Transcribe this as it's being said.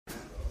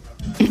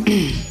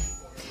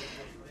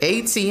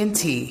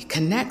AT&T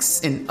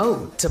connects an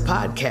ode to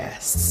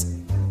podcasts.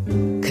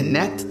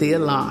 Connect the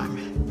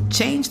alarm.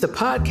 Change the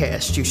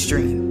podcast you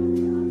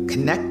stream.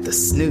 Connect the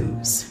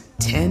snooze.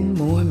 10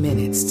 more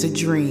minutes to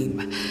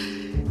dream.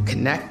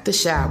 Connect the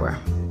shower.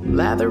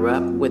 Lather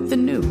up with the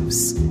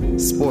news.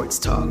 Sports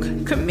talk,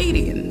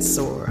 comedians,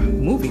 or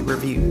movie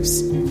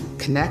reviews.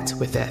 Connect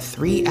with that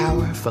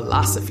 3-hour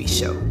philosophy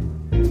show.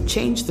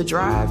 Change the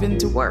drive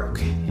into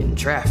work in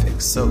traffic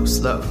so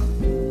slow.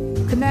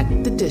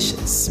 Connect the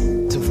dishes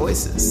to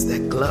voices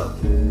that glow.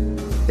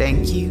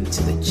 Thank you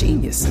to the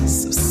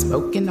geniuses of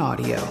spoken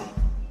audio.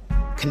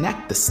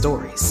 Connect the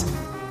stories.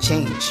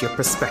 Change your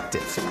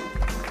perspective.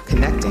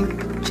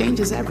 Connecting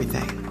changes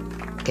everything.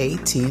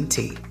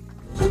 AT&T.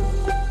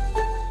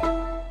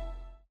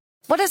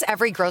 What does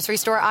every grocery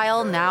store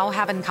aisle now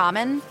have in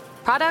common?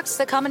 Products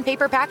that come in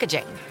paper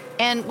packaging.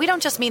 And we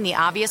don't just mean the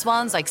obvious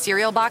ones like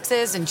cereal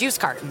boxes and juice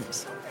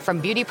cartons. From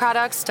beauty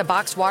products to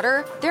boxed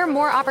water, there are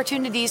more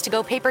opportunities to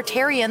go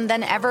papertarian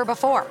than ever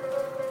before.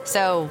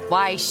 So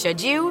why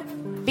should you?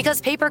 Because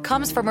paper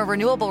comes from a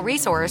renewable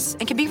resource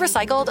and can be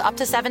recycled up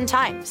to 7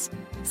 times.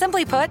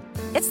 Simply put,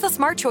 it's the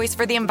smart choice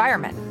for the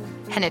environment.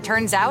 And it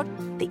turns out,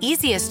 the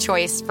easiest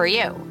choice for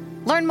you.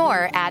 Learn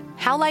more at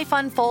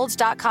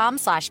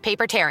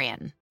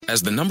howlifeunfolds.com/papertarian.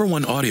 As the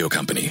 #1 audio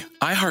company,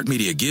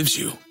 iHeartMedia gives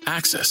you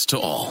access to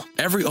all.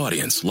 Every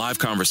audience, live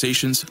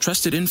conversations,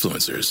 trusted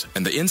influencers,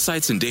 and the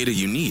insights and data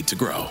you need to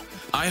grow.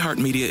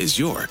 iHeartMedia is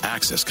your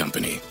access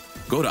company.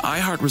 Go to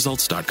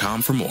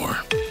iHeartResults.com for more.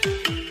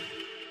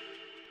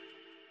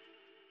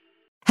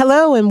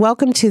 Hello, and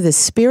welcome to the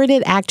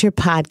Spirited Actor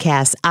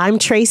Podcast. I'm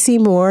Tracy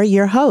Moore,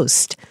 your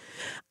host.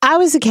 I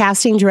was a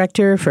casting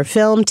director for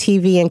film,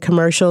 TV, and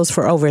commercials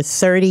for over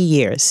 30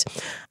 years.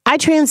 I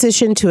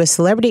transitioned to a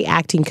celebrity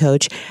acting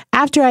coach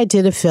after I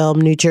did a film,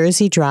 New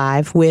Jersey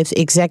Drive, with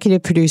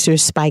executive producer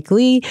Spike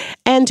Lee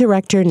and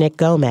director Nick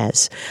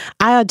Gomez.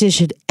 I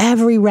auditioned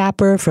every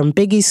rapper from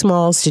Biggie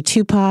Smalls to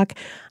Tupac.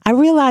 I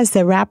realized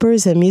that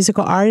rappers and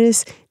musical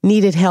artists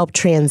needed help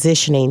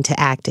transitioning to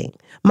acting.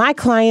 My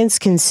clients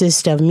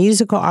consist of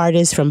musical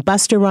artists from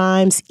Busta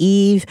Rhymes,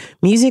 Eve,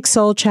 Music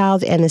Soul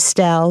Child, and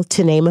Estelle,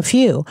 to name a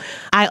few.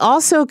 I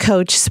also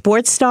coach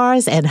sports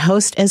stars and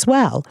host as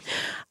well.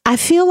 I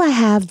feel I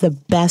have the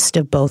best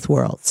of both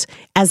worlds.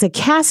 As a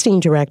casting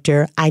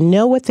director, I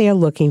know what they are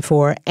looking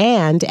for,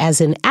 and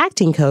as an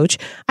acting coach,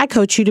 I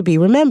coach you to be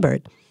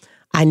remembered.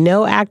 I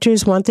know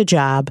actors want the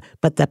job,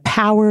 but the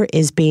power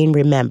is being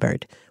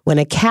remembered. When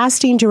a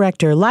casting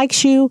director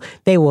likes you,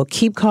 they will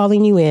keep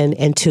calling you in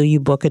until you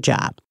book a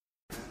job.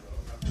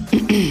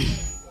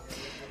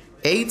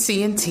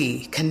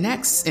 AT&T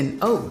connects an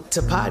ode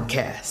to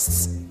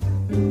podcasts.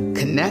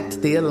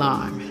 Connect the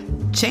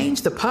alarm.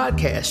 Change the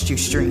podcast you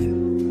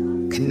stream.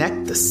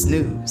 Connect the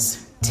snooze.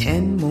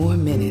 10 more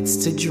minutes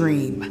to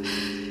dream.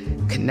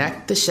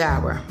 Connect the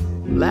shower.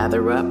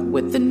 Lather up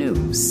with the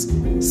news.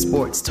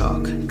 Sports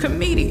talk,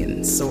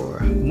 comedians, or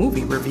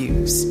movie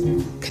reviews.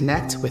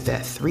 Connect with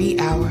that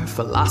 3-hour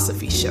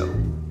philosophy show.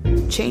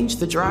 Change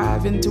the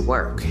drive into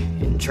work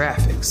in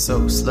traffic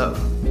so slow.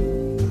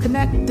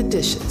 Connect the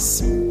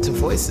dishes to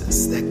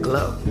voices that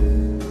glow.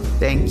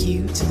 Thank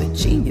you to the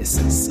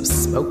geniuses of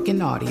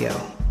spoken audio.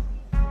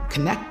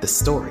 Connect the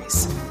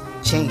stories.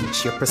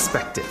 Change your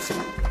perspective.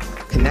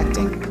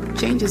 Connecting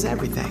changes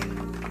everything.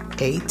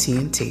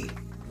 AT&T.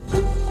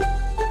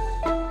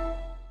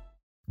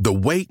 The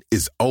wait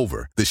is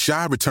over. The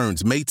Chi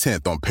returns May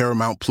 10th on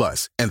Paramount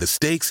Plus, and the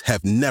stakes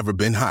have never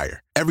been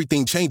higher.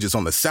 Everything changes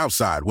on the South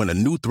Side when a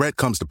new threat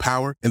comes to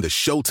power in the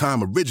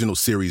Showtime original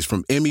series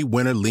from Emmy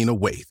winner Lena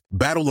Waithe.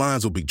 Battle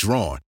lines will be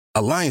drawn,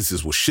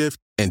 alliances will shift,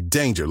 and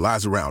danger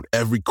lies around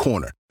every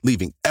corner,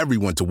 leaving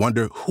everyone to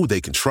wonder who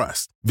they can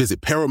trust. Visit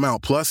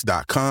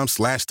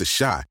ParamountPlus.com/The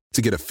Chi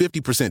to get a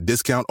 50%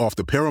 discount off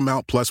the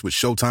Paramount Plus with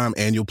Showtime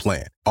annual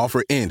plan.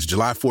 Offer ends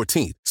July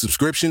 14th.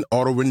 Subscription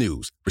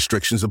auto-renews.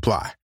 Restrictions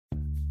apply.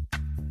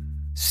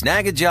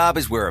 Snag a Job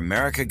is where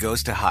America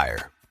goes to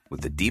hire, with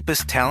the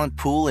deepest talent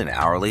pool in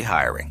hourly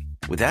hiring.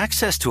 With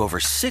access to over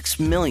 6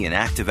 million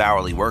active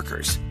hourly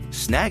workers,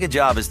 Snag a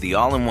Job is the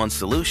all-in-one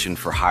solution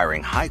for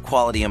hiring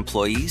high-quality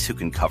employees who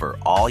can cover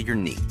all your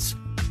needs.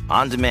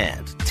 On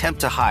demand, temp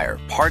to hire,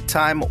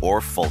 part-time or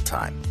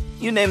full-time.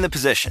 You name the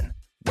position.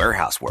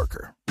 Warehouse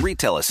worker,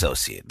 retail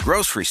associate,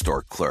 grocery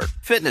store clerk,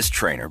 fitness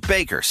trainer,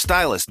 baker,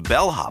 stylist,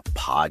 bellhop,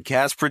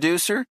 podcast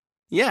producer.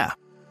 Yeah,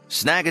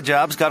 Snag a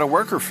Job's got a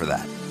worker for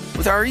that.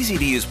 With our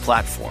easy-to-use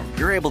platform,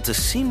 you're able to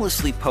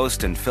seamlessly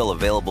post and fill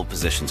available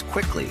positions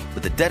quickly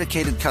with a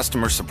dedicated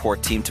customer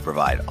support team to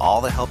provide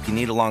all the help you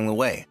need along the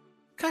way.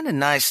 Kind of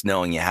nice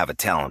knowing you have a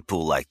talent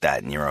pool like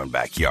that in your own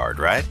backyard,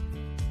 right?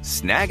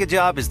 Snag a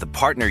Job is the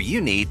partner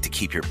you need to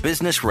keep your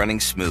business running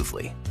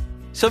smoothly.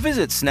 So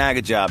visit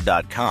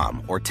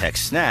snagajob.com or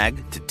text SNAG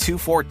to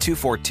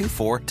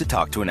 242424 to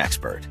talk to an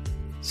expert.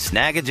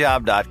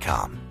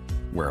 Snagajob.com,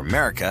 where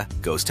America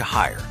goes to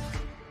hire.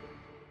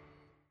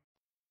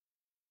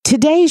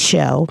 Today's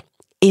show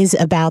is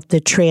about the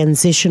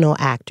transitional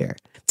actor.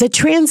 The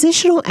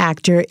transitional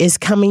actor is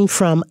coming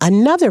from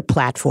another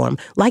platform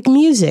like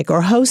music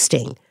or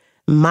hosting.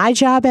 My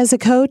job as a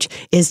coach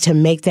is to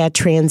make that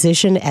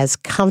transition as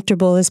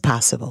comfortable as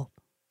possible.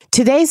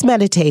 Today's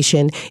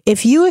meditation,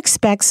 if you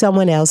expect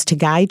someone else to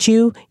guide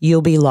you,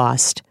 you'll be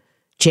lost.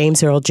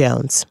 James Earl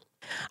Jones.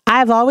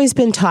 I've always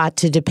been taught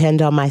to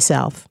depend on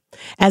myself.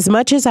 As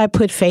much as I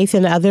put faith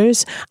in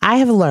others, I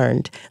have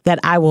learned that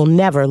I will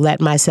never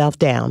let myself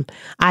down.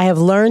 I have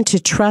learned to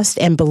trust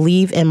and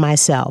believe in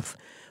myself.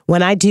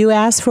 When I do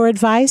ask for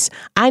advice,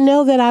 I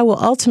know that I will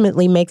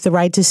ultimately make the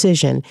right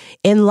decision.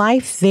 In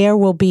life, there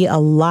will be a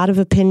lot of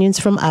opinions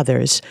from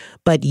others,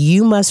 but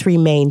you must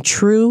remain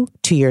true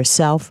to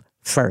yourself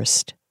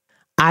first.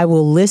 I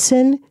will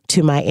listen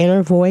to my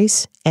inner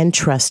voice and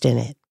trust in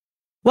it.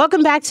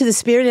 Welcome back to the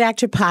Spirited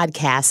Actor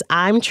Podcast.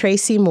 I'm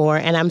Tracy Moore,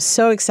 and I'm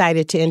so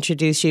excited to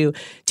introduce you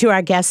to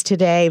our guest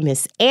today,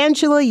 Miss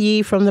Angela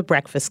Yee from The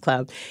Breakfast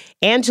Club.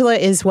 Angela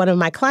is one of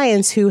my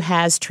clients who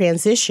has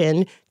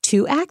transitioned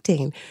to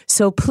acting.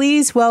 So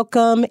please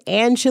welcome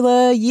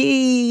Angela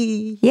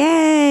Yee.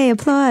 Yay,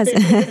 applause.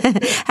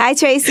 Hi,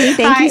 Tracy.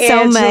 Thank you so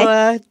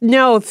Angela. much.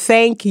 No,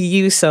 thank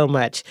you so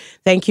much.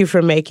 Thank you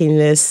for making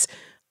this.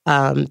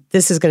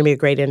 This is going to be a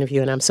great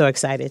interview, and I'm so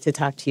excited to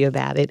talk to you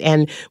about it.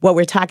 And what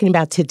we're talking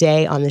about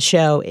today on the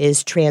show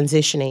is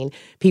transitioning,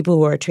 people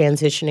who are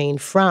transitioning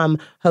from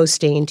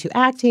hosting to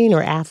acting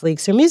or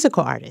athletes or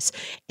musical artists.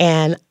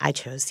 And I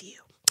chose you.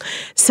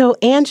 So,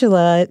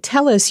 Angela,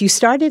 tell us, you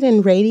started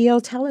in radio.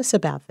 Tell us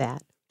about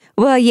that.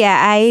 Well,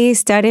 yeah, I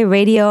started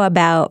radio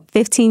about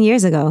 15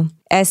 years ago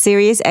at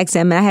Sirius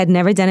XM. I had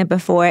never done it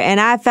before.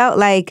 And I felt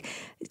like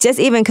just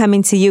even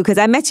coming to you, because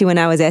I met you when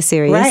I was at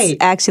Sirius,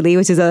 actually,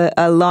 which is a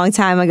long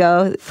time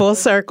ago. Full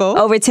circle.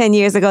 Over 10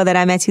 years ago that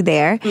I met you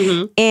there.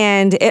 Mm-hmm.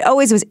 And it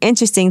always was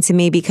interesting to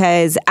me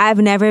because I've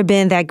never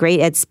been that great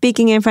at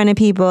speaking in front of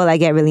people. I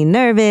get really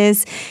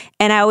nervous.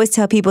 And I always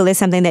tell people it's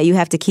something that you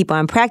have to keep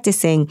on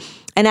practicing.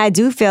 And I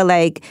do feel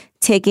like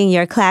taking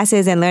your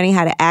classes and learning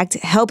how to act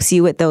helps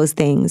you with those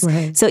things.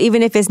 Right. So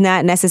even if it's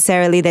not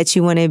necessarily that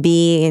you want to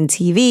be in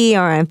TV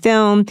or on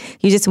film,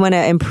 you just want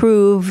to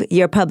improve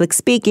your public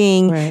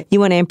speaking. Right. You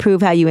want to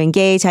improve how you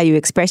engage, how you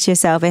express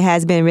yourself. It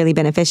has been really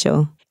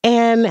beneficial.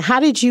 And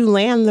how did you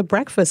land the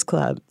Breakfast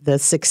Club, the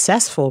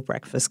successful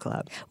Breakfast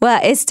Club?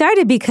 Well, it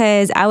started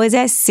because I was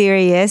at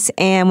Sirius,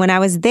 and when I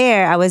was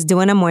there, I was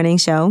doing a morning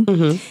show.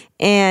 Mm-hmm.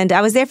 And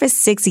I was there for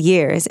 6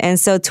 years. And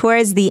so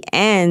towards the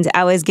end,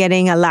 I was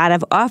getting a lot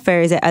of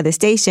offers at other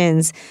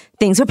stations.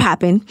 Things were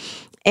popping.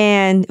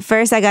 And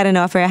first, I got an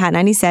offer at Hot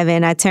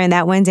 97. I turned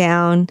that one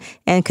down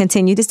and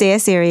continued to stay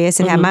at Sirius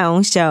and have my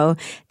own show.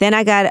 Then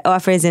I got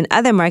offers in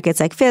other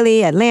markets like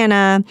Philly,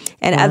 Atlanta,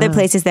 and other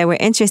places that were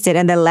interested.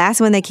 And the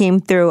last one that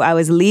came through, I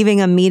was leaving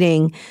a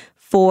meeting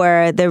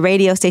for the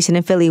radio station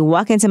in Philly,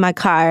 walk into my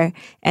car,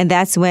 and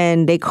that's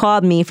when they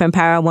called me from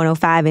Power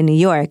 105 in New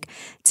York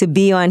to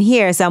be on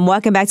here. So I'm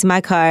walking back to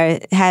my car,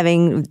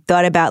 having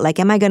thought about, like,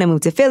 am I going to move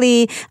to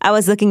Philly? I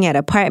was looking at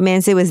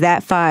apartments. It was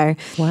that far.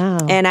 Wow.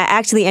 And I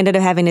actually ended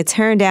up having to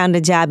turn down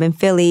the job in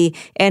Philly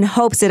in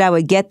hopes that I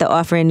would get the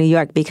offer in New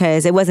York,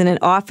 because it wasn't an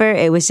offer.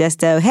 It was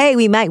just a, hey,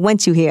 we might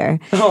want you here.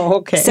 Oh,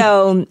 okay.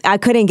 So I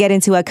couldn't get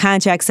into a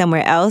contract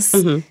somewhere else.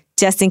 Mm-hmm.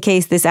 Just in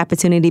case this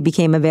opportunity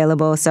became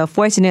available. So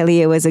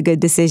fortunately, it was a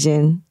good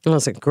decision. It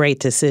was a great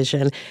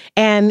decision.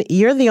 And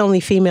you're the only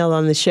female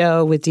on the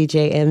show with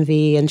DJ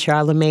Envy and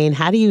Charlamagne.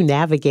 How do you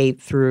navigate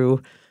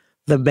through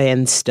the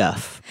men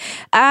stuff?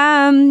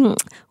 Well,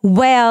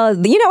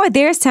 you know what?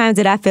 There's times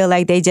that I feel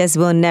like they just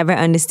will never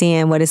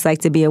understand what it's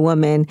like to be a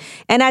woman.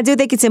 And I do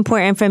think it's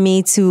important for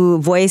me to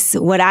voice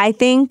what I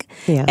think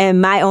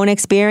and my own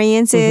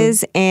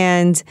experiences. Mm-hmm.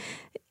 And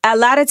a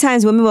lot of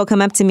times women will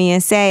come up to me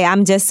and say,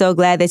 I'm just so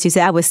glad that you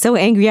said, I was so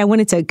angry. I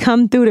wanted to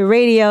come through the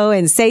radio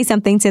and say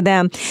something to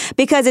them.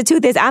 Because the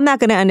truth is, I'm not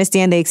going to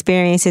understand the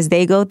experiences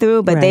they go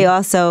through, but they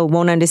also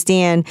won't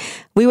understand.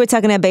 We were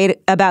talking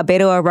about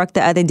Beto O'Rourke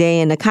the other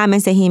day, and the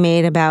comments that he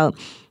made about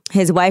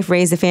his wife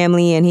raised a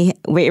family and he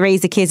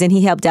raised the kids and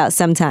he helped out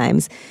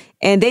sometimes.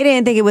 And they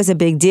didn't think it was a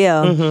big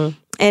deal. Mm-hmm.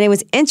 And it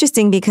was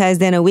interesting because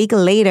then a week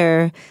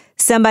later,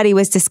 somebody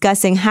was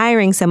discussing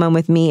hiring someone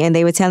with me, and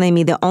they were telling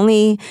me the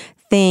only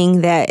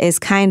thing that is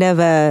kind of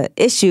a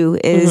issue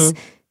is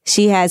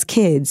she has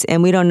kids,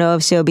 and we don't know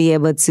if she'll be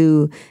able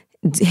to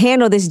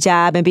handle this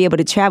job and be able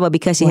to travel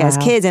because she has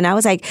kids. And I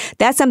was like,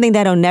 that's something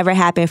that'll never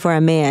happen for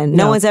a man.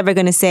 No one's ever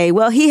going to say,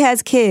 well, he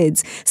has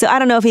kids, so I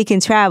don't know if he can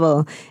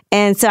travel.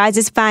 And so I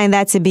just find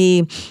that to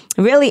be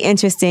really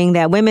interesting,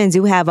 that women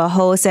do have a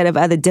whole set of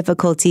other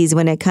difficulties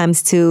when it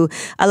comes to,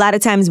 a lot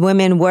of times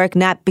women work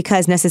not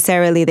because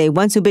necessarily they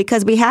want to,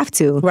 because we have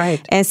to.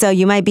 Right. And so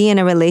you might be in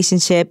a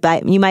relationship,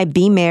 but you might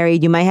be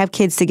married, you might have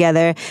kids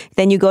together,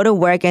 then you go to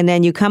work and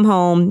then you come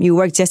home, you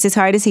work just as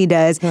hard as he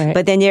does,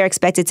 but then you're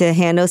expected to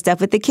handle stuff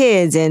with the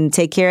kids and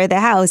take care of the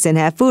house and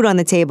have food on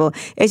the table.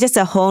 It's just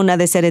a whole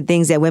nother set of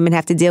things that women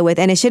have to deal with.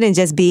 And it shouldn't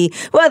just be,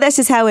 well, that's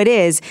just how it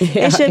is.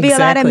 It should be a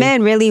lot of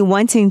men really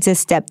wanting to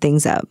step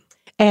things up.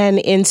 And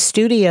in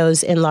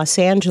studios in Los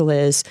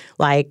Angeles,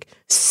 like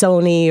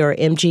Sony or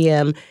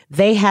MGM,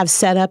 they have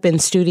set up in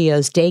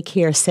studios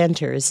daycare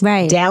centers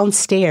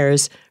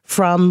downstairs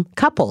from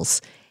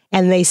couples.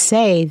 And they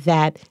say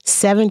that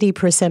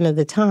 70% of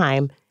the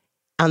time,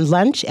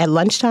 at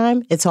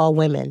lunchtime, it's all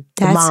women.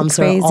 That's the moms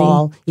crazy. are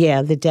all,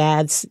 the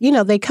dads,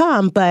 they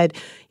come, but,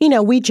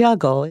 we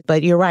juggle.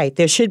 But you're right,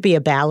 there should be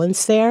a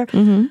balance there.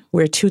 Mm-hmm.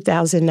 We're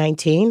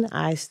 2019.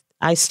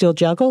 I still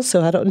juggle,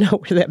 so I don't know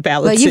where that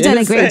balance is. Well, you've done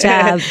a great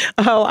job.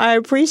 Oh, I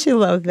appreciate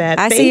that.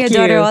 I see your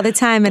daughter all the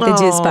time at the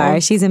juice bar.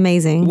 She's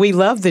amazing. We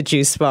love the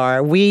juice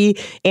bar.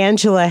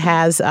 Angela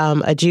has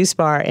a juice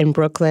bar in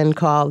Brooklyn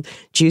called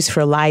Juice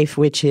for Life,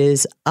 which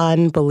is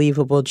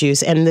unbelievable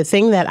juice. And the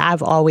thing that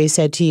I've always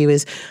said to you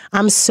is,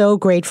 I'm so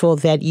grateful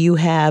that you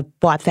have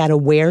brought that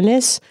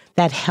awareness,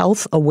 that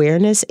health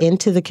awareness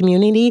into the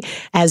community,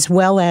 as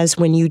well as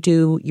when you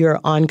do your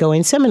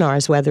ongoing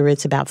seminars, whether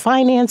it's about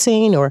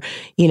financing or,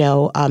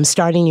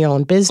 starting your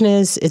own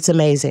business. It's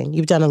amazing.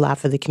 You've done a lot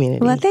for the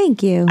community. Well,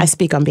 thank you. I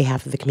speak on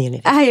behalf of the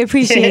community. I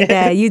appreciate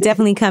that. You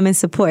definitely come and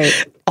support.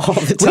 All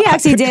the time. We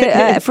actually did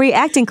a free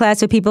acting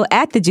class for people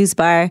at the juice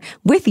bar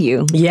with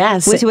you.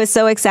 Yes. Which was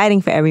so exciting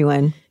for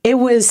everyone.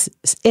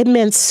 It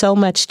meant so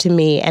much to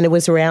me, and it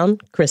was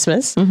around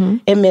Christmas. Mm-hmm.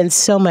 It meant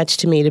so much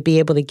to me to be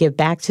able to give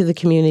back to the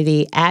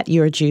community at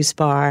your juice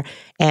bar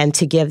and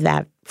to give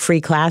that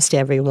free class to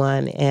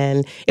everyone.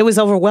 And it was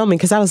overwhelming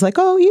because I was like,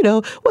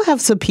 we'll have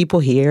some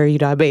people here.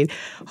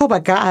 Oh my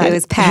God. It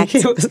was packed.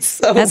 It was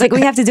so I was like,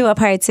 we have to do a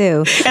part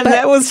 2. And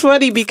that was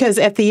funny because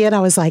at the end I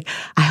was like,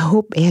 I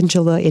hope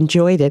Angela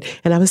enjoyed it.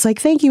 And I was like,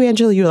 thank you,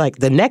 Angela. You were like,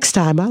 the next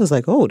time. I was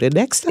like, oh, the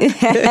next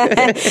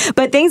time.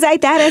 But things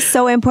like that is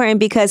so important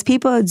because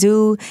people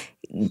do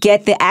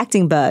get the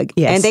acting bug,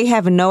 and they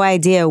have no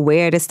idea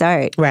where to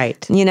start.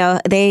 Right.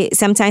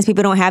 Sometimes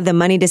people don't have the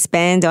money to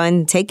spend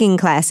on taking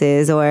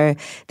classes, or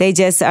they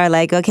just are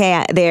like,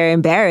 okay, they're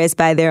embarrassed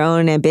by their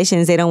own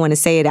ambitions. They don't want to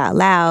say it out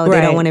loud.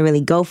 Right. They don't want to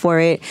really go for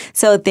it.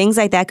 So things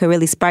like that could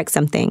really spark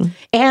something.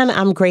 And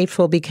I'm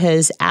grateful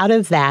because out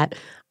of that,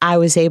 I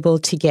was able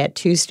to get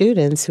 2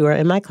 students who are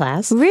in my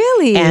class.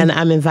 Really? And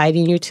I'm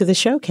inviting you to the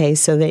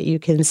showcase so that you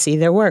can see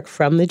their work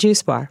from the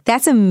juice bar.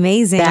 That's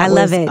amazing. I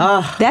love it.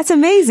 That's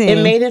amazing.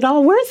 It made it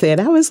all worth it.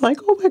 I was like,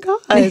 oh my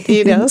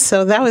God,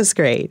 so that was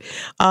great.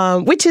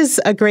 Which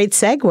is a great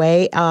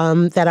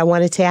segue that I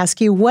wanted to ask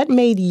you. What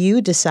made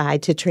you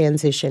decide to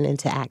transition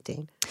into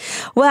acting?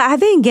 Well, I've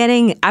been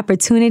getting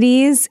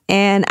opportunities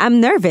and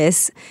I'm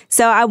nervous.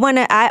 So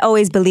I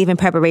always believe in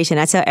preparation.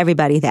 I tell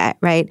everybody that,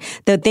 right?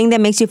 The thing that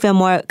makes you feel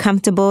more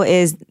comfortable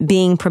is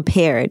being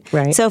prepared.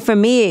 Right. So for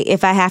me,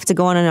 if I have to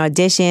go on an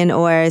audition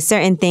or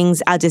certain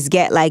things, I'll just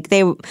get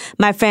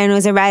my friend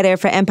was a writer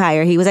for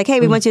Empire. He was like, hey,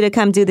 we want you to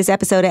come do this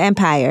episode of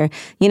Empire.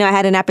 I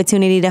had an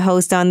opportunity to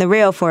host on The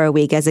Real for a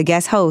week as a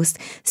guest host.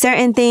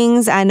 Certain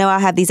things, I know I'll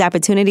have these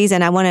opportunities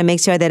and I want to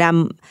make sure that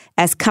I'm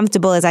as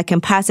comfortable as I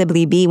can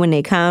possibly be when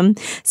they come.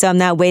 So I'm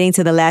not waiting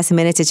to the last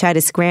minute to try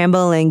to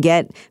scramble and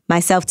get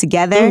myself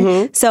together.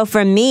 Mm-hmm. So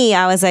for me,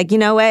 I was like, you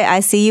know what? I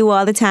see you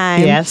all the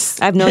time. Yes.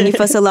 I've known you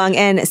for so long.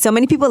 And so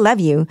many people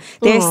love you.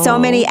 There's so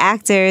many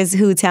actors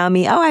who tell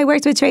me, oh, I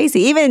worked with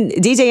Tracy. Even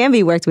DJ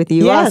Envy worked with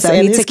you also.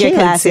 He took your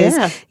classes.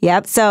 Yeah.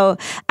 Yep. So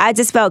I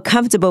just felt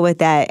comfortable with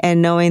that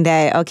and knowing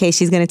that, okay,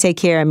 she's going to take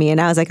care of me. And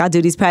I was like, I'll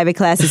do these private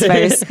classes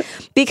first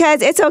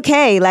because it's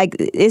okay. Like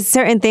it's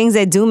certain things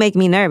that do make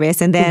me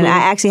nervous. And then I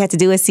actually had to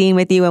do a scene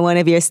with you and one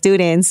of your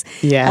students.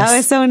 Yes. I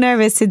was so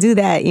nervous to do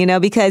that,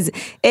 because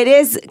it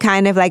is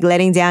kind of like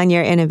letting down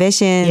your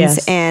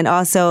inhibitions and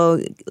also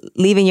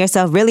leaving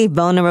yourself really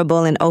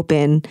vulnerable and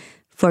open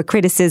for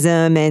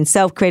criticism and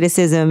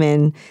self-criticism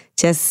and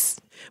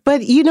just...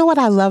 But you know what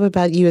I love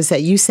about you is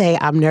that you say,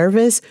 I'm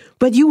nervous,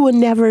 but you will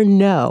never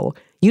know.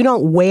 You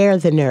don't wear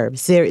the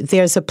nerves.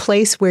 There's a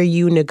place where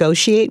you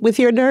negotiate with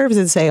your nerves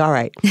and say, all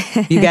right,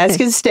 you guys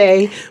can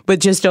stay, but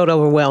just don't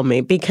overwhelm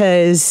me.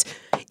 Because,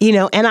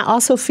 and I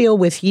also feel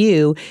with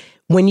you,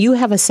 when you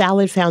have a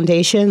solid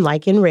foundation,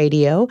 like in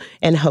radio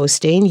and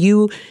hosting,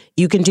 you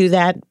can do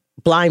that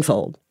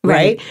blindfold,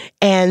 right?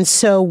 And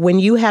so when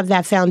you have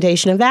that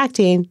foundation of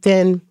acting,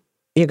 then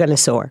you're going to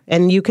soar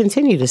and you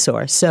continue to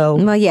soar. So,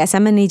 well, yes,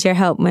 I'm going to need your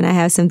help when I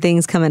have some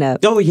things coming up.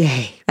 Oh,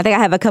 yay. I think I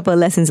have a couple of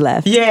lessons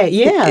left. Yeah.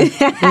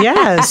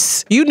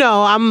 Yes.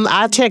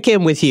 I'll check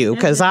in with you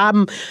because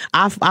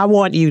I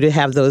want you to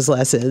have those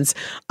lessons.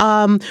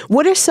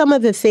 What are some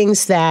of the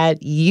things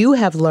that you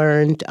have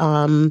learned,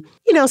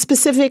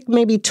 specific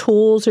maybe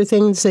tools or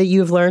things that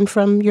you've learned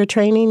from your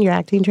training, your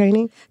acting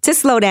training? To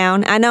slow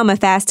down. I know I'm a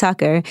fast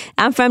talker.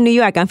 I'm from New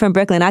York. I'm from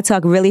Brooklyn. I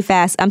talk really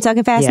fast. I'm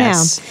talking fast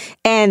now.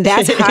 And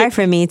that's hard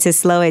for me to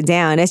slow it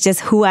down. It's just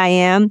who I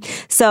am.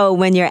 So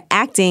when you're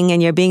acting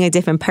and you're being a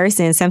different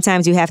person,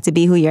 sometimes you have to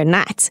be who you're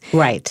not.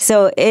 Right.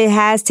 So it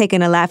has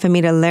taken a lot for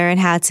me to learn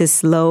how to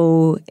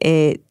slow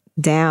it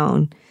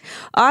down.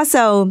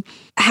 Also,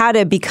 how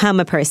to become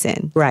a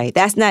person. Right.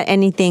 That's not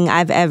anything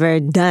I've ever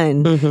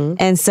done.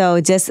 And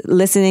so just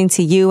listening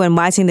to you and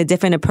watching the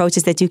different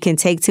approaches that you can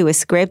take to a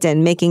script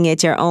and making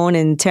it your own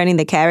and turning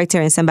the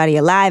character and somebody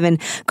alive and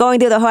going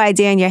through the whole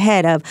idea in your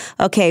head of,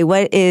 okay,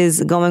 what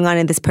is going on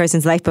in this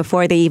person's life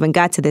before they even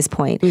got to this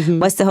point?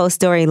 What's the whole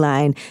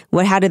storyline?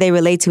 How do they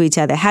relate to each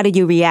other? How do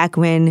you react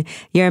when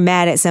you're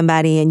mad at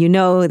somebody and you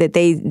know that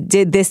they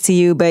did this to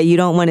you, but you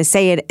don't want to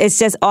say it? It's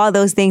just all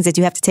those things that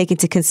you have to take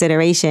into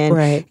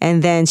consideration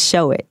and then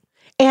show it.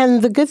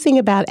 And the good thing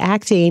about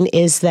acting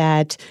is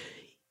that,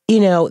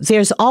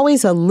 there's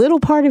always a little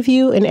part of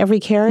you in every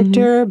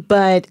character,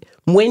 but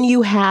when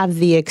you have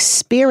the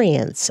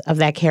experience of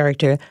that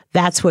character,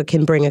 that's what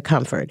can bring a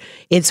comfort.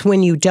 It's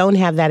when you don't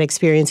have that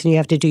experience and you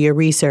have to do your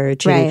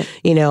research, and,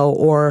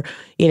 or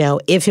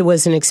if it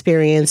was an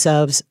experience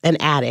of an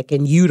addict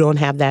and you don't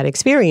have that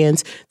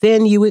experience,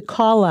 then you would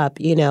call up,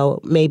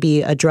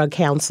 maybe a drug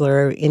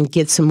counselor and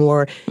get some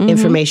more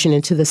information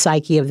into the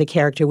psyche of the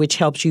character, which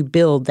helps you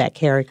build that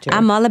character.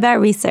 I'm all about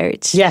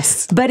research.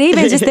 Yes. But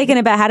even just thinking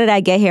about how did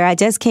I get here? I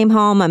just came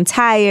home. I'm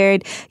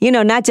tired.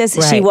 Not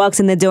just she walks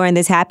in the door and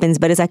this happens,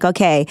 but it's like,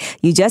 okay,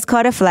 you just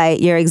caught a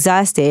flight. You're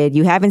exhausted.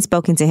 You haven't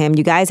spoken to him.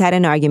 You guys had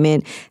an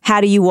argument.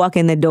 How do you walk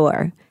in the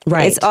door?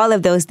 Right. It's all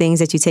of those things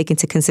that you take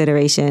into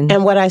consideration.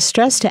 And what I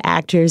stress to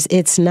actors,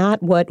 it's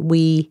not what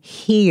we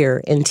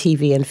hear in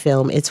TV and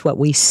film, it's what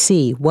we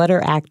see. What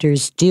are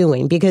actors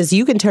doing? Because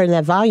you can turn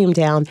that volume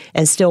down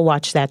and still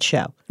watch that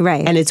show.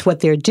 Right. And it's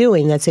what they're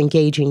doing that's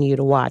engaging you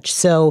to watch.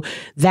 So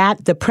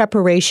the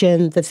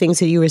preparation, the things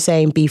that you were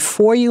saying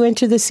before you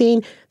enter the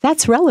scene,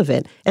 that's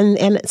relevant.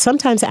 And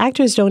sometimes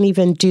actors don't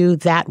even do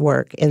that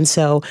work. And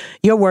so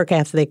your work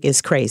ethic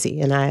is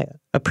crazy. And I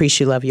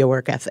love your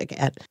work ethic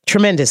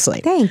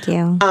tremendously. Thank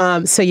you.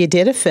 So you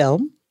did a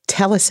film.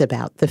 Tell us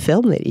about the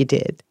film that you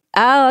did.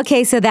 Oh,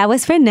 okay. So that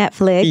was for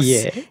Netflix.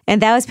 Yeah.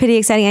 And that was pretty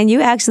exciting. And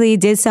you actually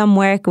did some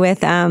work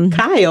with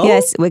Kyle.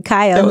 Yes, with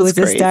Kyle, who was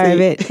the star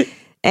of it. Crazy.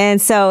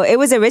 And so it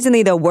was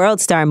originally the World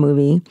Star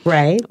movie.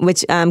 Right.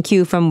 Which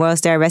Q from World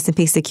Star, rest in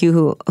peace to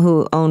Q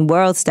who owned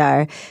World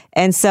Star.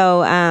 And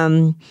so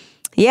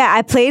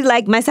I played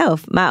like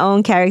myself, my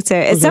own character.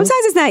 And sometimes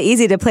it's not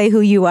easy to play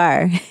who you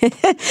are.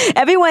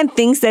 Everyone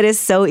thinks that it's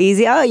so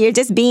easy. Oh, you're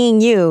just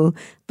being you.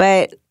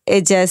 But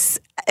it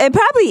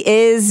probably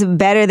is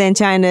better than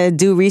trying to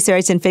do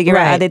research and figure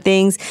out other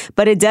things.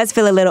 But it does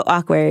feel a little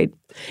awkward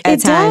at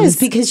times. It does,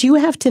 because you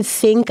have to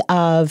think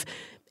of,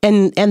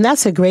 and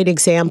that's a great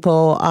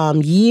example.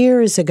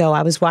 Years ago,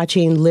 I was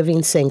watching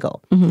Living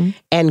Single,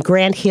 and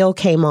Grant Hill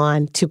came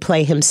on to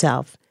play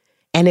himself.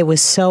 And it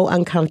was so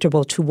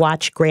uncomfortable to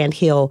watch Grant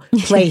Hill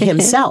play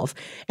himself.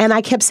 And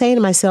I kept saying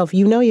to myself,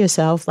 you know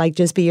yourself, like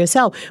just be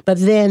yourself. But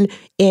then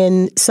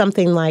in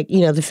something like,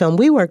 the film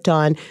we worked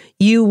on,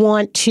 you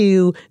want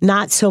to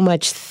not so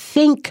much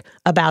think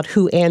about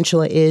who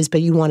Angela is,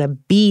 but you want to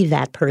be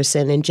that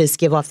person and just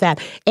give off that.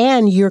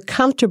 And you're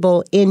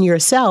comfortable in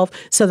yourself.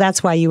 So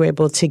that's why you were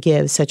able to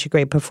give such a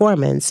great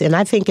performance. And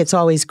I think it's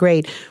always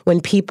great when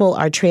people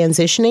are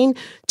transitioning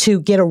to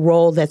get a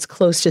role that's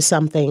close to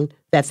something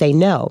that they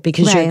know,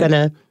 because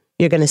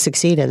you're gonna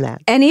succeed in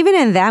that. And even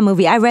in that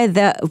movie, I read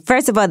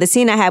first of all, the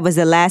scene I had was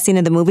the last scene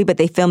of the movie, but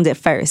they filmed it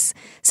first.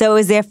 So it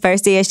was their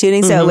first day of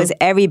shooting, so it was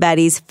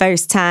everybody's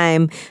first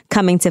time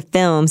coming to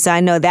film. So I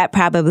know that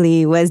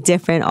probably was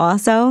different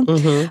also.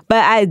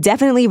 But I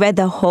definitely read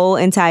the whole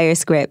entire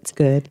script.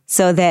 Good.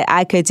 So that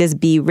I could just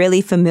be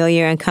really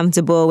familiar and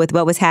comfortable with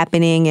what was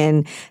happening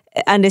and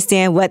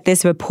understand what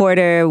this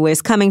reporter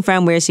was coming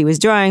from, where she was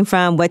drawing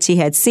from, what she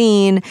had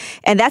seen.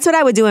 And that's what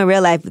I would do in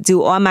real life,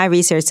 do all my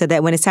research so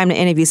that when it's time to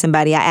interview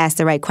somebody, I ask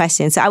the right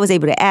questions. So I was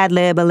able to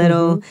ad-lib a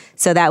little.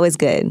 So that was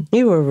good.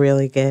 You were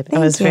really good.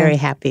 Thank I was very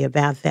happy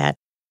about that.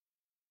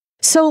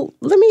 So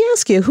let me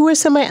ask you, who are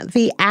some of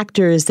the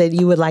actors that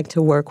you would like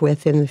to work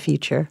with in the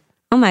future?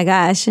 Oh my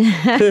gosh.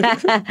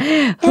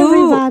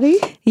 Everybody?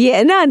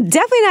 Yeah, no,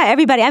 definitely not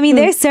everybody. I mean,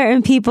 there's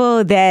certain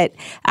people that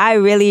I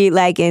really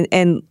like,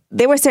 and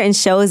there were certain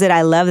shows that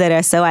I love that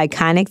are so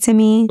iconic to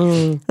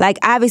me. Like,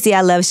 obviously,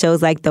 I love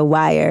shows like The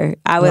Wire.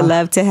 I would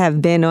love to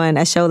have been on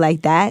a show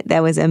like that.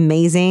 That was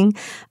amazing.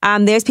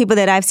 There's people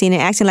that I've seen in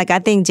action. Like, I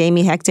think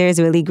Jamie Hector is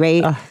really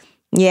great.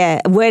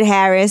 Yeah, Wood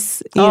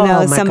Harris,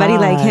 somebody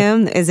like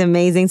him is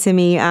amazing to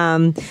me.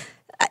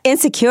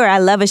 Insecure, I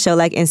love a show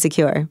like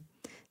Insecure.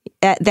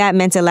 That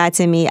meant a lot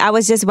to me. I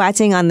was just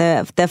watching on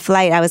the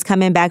flight. I was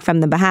coming back from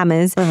the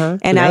Bahamas,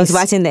 and I was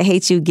watching The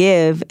Hate You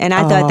Give, and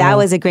I thought that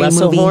was a great movie.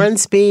 Russell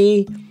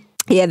Hornsby.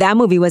 Yeah, that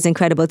movie was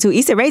incredible too.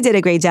 Issa Rae did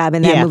a great job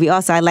in that movie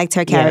also. I liked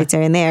her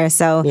character in there.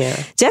 So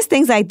just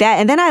things like that.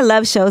 And then I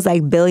love shows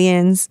like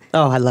Billions.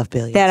 Oh, I love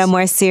Billions. That are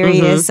more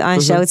serious on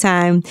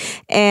Showtime.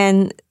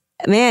 And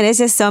man, it's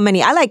just so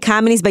many. I like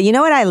comedies, but you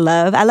know what I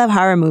love? I love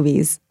horror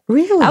movies.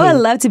 Really? I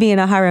would love to be in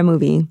a horror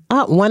movie.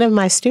 One of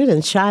my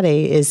students, Sade,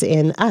 is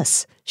in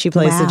Us. She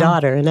plays the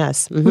daughter in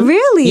Us.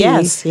 Really?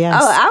 Yes. Oh,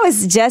 I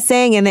was just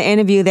saying in the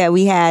interview that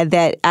we had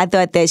that I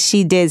thought that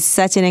she did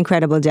such an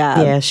incredible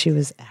job. Yeah, she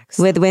was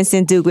excellent. With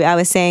Winston Duke, I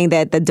was saying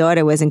that the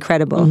daughter was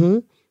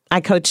incredible.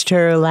 I coached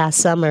her last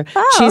summer.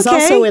 Oh, She's okay.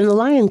 also in the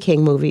Lion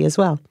King movie as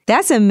well.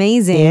 That's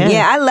amazing.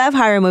 Yeah, I love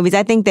horror movies.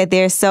 I think that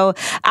they're so,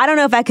 I don't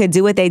know if I could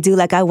do what they do.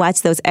 Like I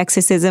watch those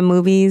exorcism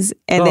movies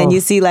and then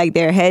you see like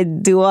their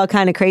head do all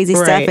kind of crazy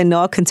stuff and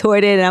all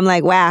contorted. And I'm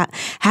like, wow,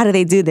 how do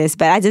they do this?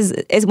 But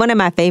it's one of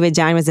my favorite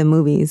genres of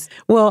movies.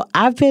 Well,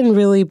 I've been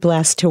really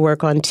blessed to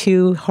work on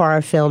 2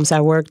 horror films. I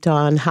worked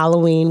on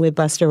Halloween with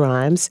Busta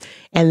Rhymes,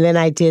 and then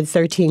I did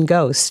 13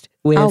 Ghosts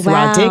with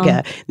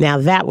Rodiga. Now,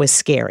 that was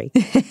scary.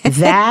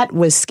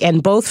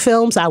 And both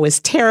films, I was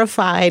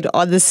terrified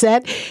on the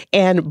set.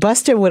 And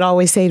Buster would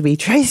always say to me,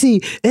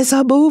 Tracy, it's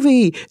a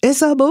movie.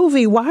 It's a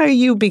movie. Why are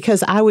you?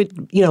 Because I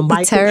would,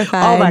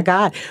 terrified. Oh, my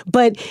God.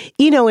 But,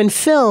 in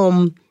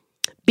film,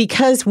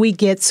 because we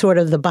get sort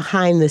of the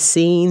behind the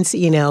scenes,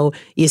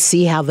 you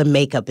see how the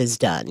makeup is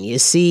done. You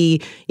see,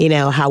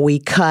 how we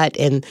cut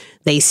and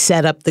they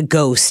set up the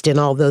ghost and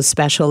all those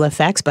special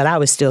effects. But I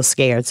was still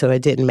scared, so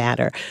it didn't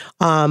matter.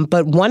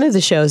 But one of the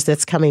shows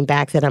that's coming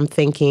back that I'm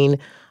thinking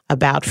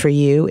about for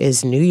you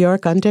is New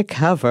York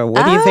Undercover.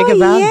 What do you think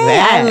about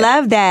that? I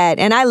love that.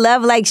 And I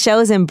love like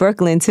shows in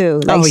Brooklyn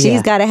too. Like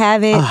She's Gotta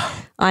Have It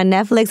on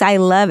Netflix. I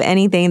love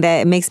anything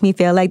that makes me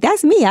feel like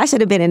that's me. I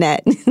should have been in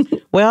that.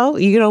 Well,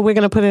 we're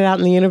going to put it out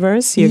in the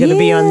universe. You're going to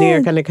be on New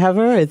York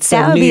Undercover. It's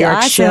a New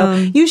York show.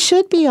 You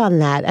should be on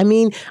that. I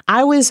mean,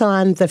 I was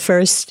on the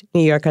first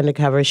New York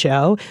Undercover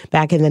show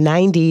back in the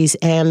 90s.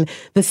 And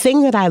the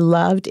thing that I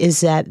loved is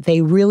that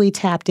they really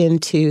tapped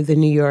into the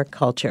New York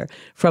culture.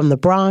 From the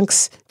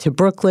Bronx to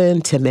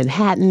Brooklyn to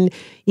Manhattan.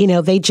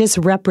 They just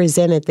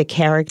represented the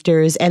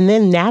characters. And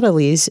then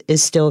Natalie's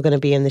is still going to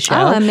be in the show.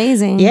 Oh,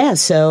 amazing. Yeah.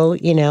 So,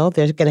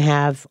 they're going to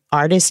have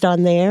artists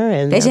on there.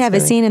 And they should have a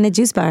scene in the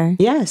juice bar.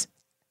 Yes.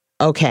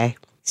 Okay.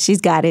 She's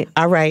got it.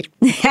 All right.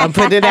 I'll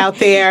put it out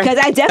there. Because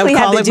I definitely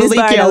have the juice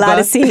bar in a lot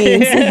of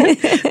scenes.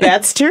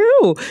 That's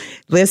true.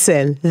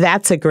 Listen,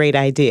 that's a great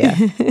idea.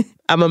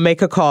 I'm going to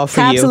make a call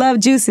for you. Cops love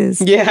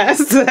juices.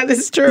 Yes, that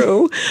is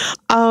true.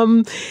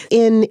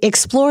 In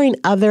exploring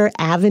other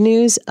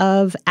avenues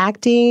of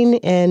acting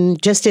and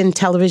just in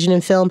television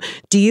and film,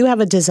 do you have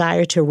a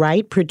desire to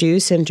write,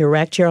 produce, and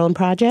direct your own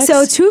projects?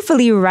 So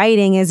truthfully,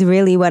 writing is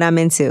really what I'm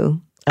into.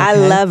 Okay. I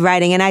love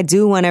writing, and I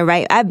do want to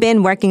write. I've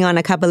been working on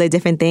a couple of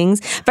different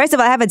things. First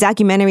of all, I have a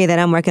documentary that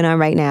I'm working on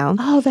right now.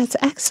 Oh, that's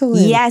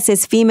excellent. Yes,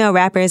 it's female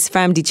rappers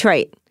from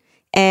Detroit.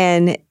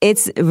 And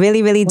it's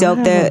really, really dope.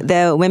 Wow.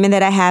 The women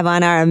that I have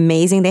on are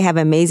amazing. They have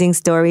amazing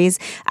stories.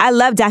 I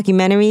love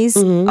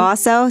documentaries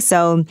also.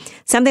 So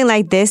something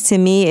like this to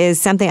me is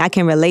something I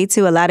can relate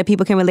to. A lot of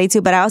people can relate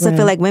to, but I also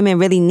feel like women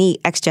really need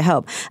extra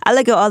help. I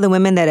look at all the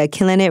women that are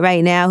killing it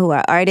right now who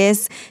are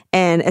artists,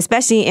 and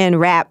especially in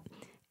rap.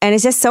 And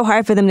it's just so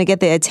hard for them to get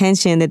the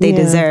attention that they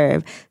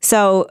deserve.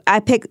 So I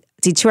picked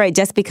Detroit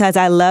just because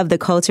I love the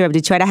culture of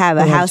Detroit. I have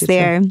a house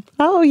there.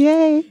 Oh,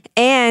 yay.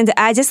 And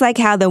I just like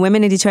how the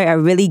women in Detroit are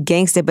really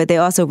gangster, but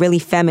they're also really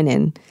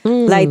feminine.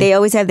 Like they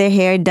always have their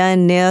hair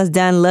done, nails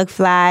done, look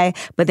fly,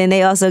 but then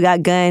they also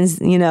got guns,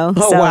 Oh,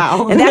 so,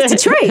 wow. And that's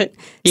Detroit.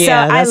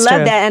 Yeah, so I that's love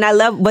true. that. And I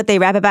love what they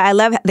rap about. I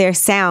love their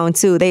sound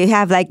too. They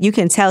have you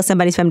can tell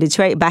somebody's from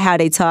Detroit by how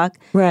they talk.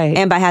 Right.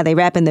 And by how they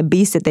rap and the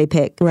beats that they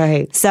pick.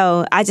 Right.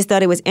 So I just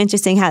thought it was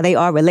interesting how they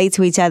all relate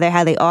to each other,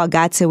 how they all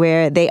got to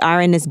where they are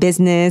in this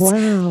business.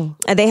 Wow.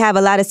 And they have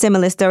a lot of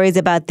similar stories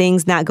about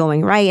things not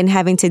going right and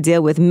having to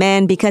deal with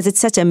men because it's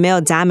such a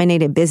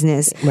male-dominated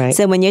business. Right.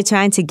 So when you're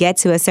trying to get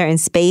to a certain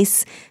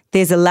space,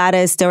 there's a lot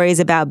of stories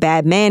about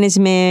bad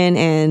management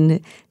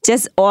and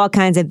just all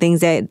kinds of things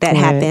that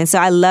happen. So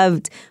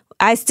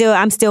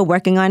I'm still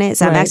working on it.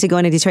 So I'm actually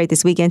going to Detroit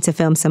this weekend to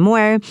film some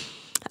more.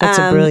 That's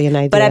a brilliant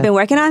idea. But I've been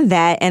working on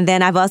that. And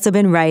then I've also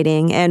been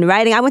writing. And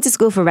writing, I went to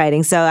school for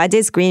writing. So I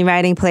did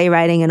screenwriting,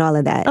 playwriting, and all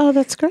of that. Oh,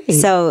 that's great.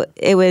 So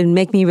it would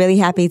make me really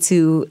happy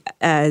to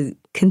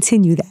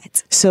continue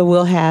that. So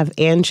we'll have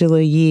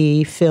Angela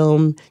Yee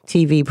Film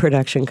TV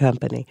Production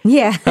Company.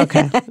 Yeah.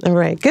 Okay. All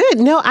right. Good.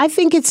 No, I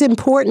think it's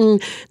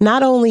important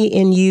not only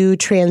in you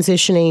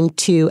transitioning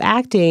to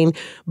acting,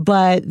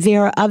 but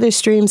there are other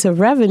streams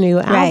of revenue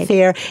out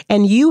there,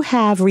 and you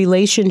have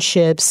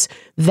relationships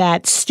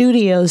that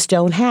studios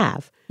don't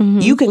have.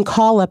 You can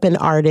call up an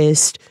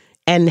artist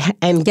and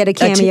get a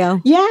cameo.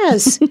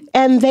 Yes,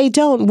 and they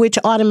don't, which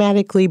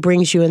automatically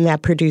brings you in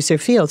that producer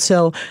field.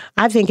 So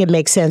I think it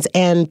makes sense.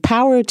 And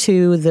power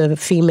to the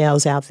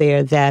females out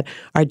there that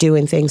are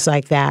doing things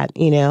like that,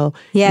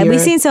 Yeah, we've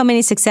seen so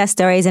many success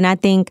stories, and I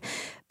think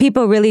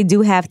people really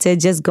do have to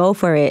just go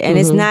for it. And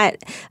it's not,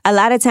 a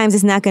lot of times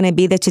it's not going to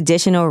be the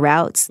traditional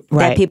routes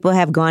that people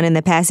have gone in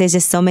the past. There's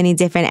just so many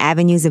different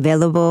avenues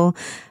available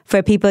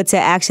for people to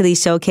actually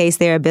showcase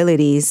their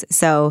abilities.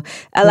 So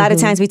a lot of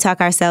times we talk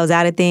ourselves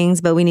out of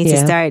things, but we need to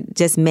start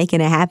just making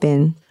it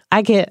happen.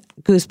 I get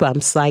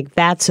goosebumps. Like,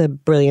 that's a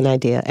brilliant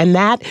idea. And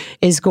that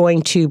is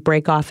going to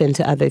break off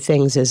into other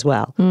things as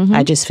well.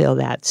 I just feel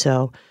that.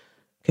 So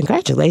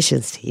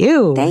congratulations to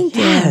you. Thank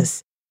you.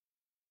 Yes.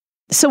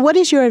 So what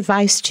is your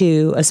advice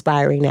to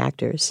aspiring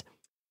actors?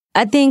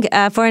 I think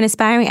for an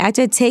aspiring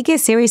actor, take it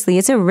seriously.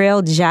 It's a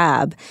real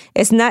job.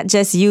 It's not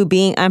just you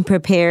being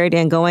unprepared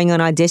and going on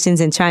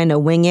auditions and trying to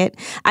wing it.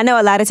 I know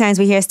a lot of times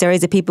we hear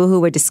stories of people who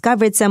were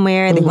discovered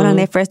somewhere and they went on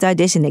their first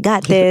audition, they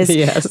got this.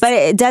 Yes. But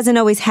it doesn't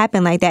always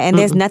happen like that. And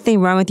there's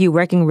nothing wrong with you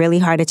working really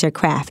hard at your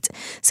craft.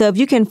 So if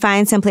you can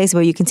find some place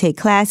where you can take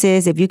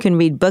classes, if you can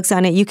read books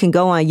on it, you can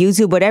go on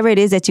YouTube, whatever it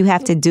is that you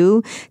have to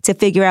do to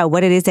figure out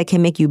what it is that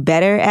can make you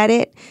better at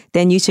it,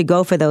 then you should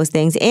go for those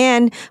things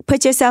and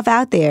put yourself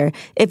out there.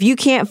 If you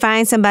can't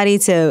find somebody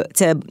to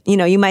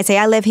you might say,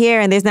 I live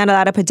here and there's not a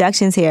lot of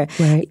productions here.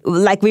 Right.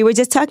 Like we were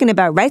just talking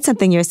about, write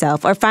something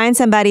yourself or find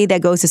somebody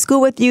that goes to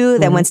school with you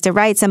that wants to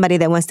write, somebody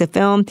that wants to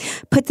film.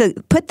 Put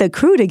the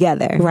crew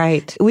together.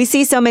 Right. We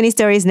see so many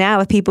stories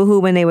now of people who,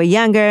 when they were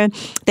younger,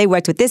 they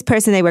worked with this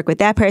person, they worked with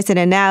that person,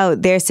 and now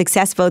they're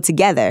successful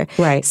together.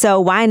 Right.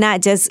 So why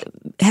not just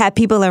have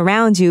people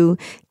around you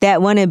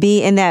that want to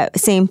be in that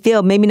same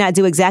field, maybe not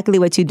do exactly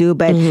what you do,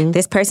 but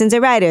this person's a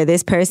writer,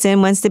 this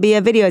person wants to be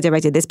a video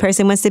director, this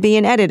person wants to be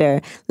an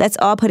editor. Let's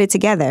all put it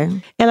together.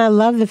 And I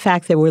love the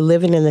fact that we're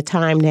living in the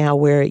time now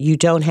where you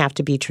don't have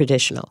to be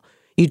traditional.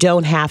 You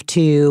don't have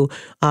to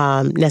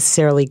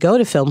necessarily go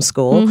to film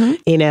school,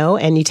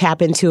 and you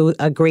tap into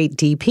a great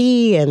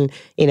DP and,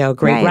 a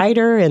great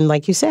writer. And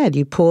like you said,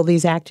 you pull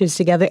these actors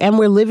together. And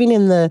we're living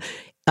in the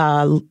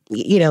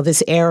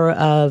this era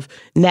of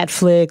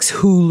Netflix,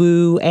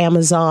 Hulu,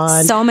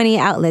 Amazon. So many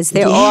outlets.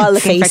 They're all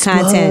looking Facebook.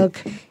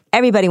 for content.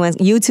 Everybody wants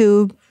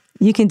YouTube.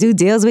 You can do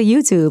deals with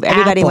YouTube.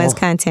 Everybody wants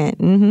content.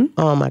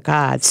 Oh, my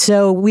God.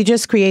 So we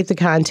just create the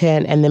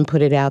content and then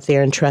put it out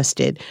there and trust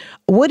it.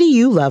 What do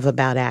you love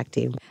about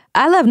acting?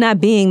 I love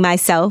not being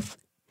myself.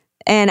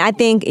 And I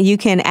think you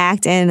can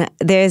act and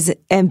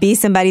be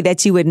somebody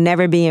that you would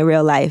never be in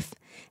real life.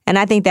 And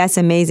I think that's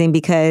amazing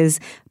because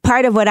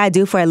part of what I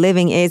do for a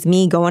living is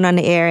me going on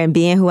the air and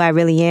being who I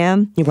really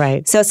am.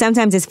 Right. So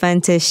sometimes it's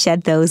fun to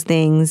shed those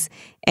things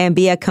and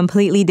be a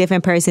completely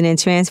different person and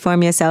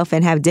transform yourself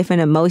and have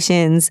different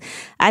emotions.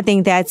 I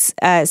think that's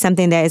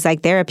something that is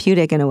like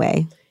therapeutic in a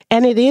way.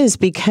 And it is,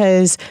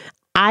 because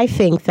I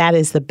think that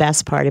is the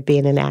best part of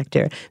being an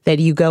actor, that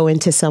you go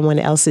into someone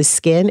else's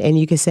skin and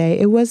you can say,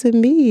 it wasn't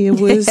me,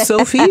 it was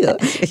Sophia.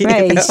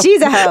 Right.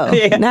 She's a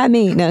hoe, not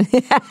me. No.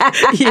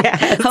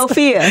 Yes.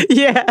 Sophia.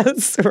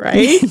 Yes,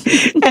 right?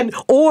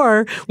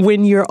 Or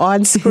when you're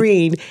on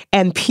screen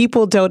and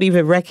people don't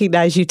even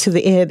recognize you to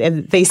the end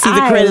and they see the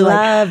credit. I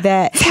love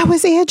that. That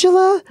was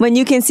Angela? When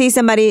you can see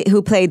somebody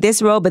who played this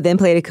role but then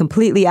played a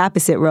completely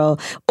opposite role.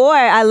 Or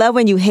I love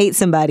when you hate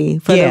somebody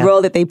for the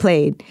role that they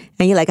played.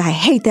 And you're like, I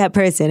hate that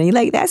person. And you're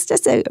like, that's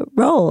just a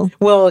role.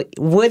 Well,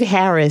 Wood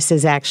Harris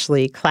is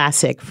actually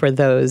classic for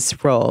those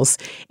roles.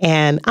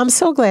 And I'm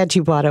so glad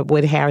you brought up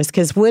Wood Harris,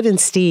 because Wood and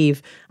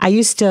Steve, I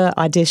used to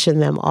audition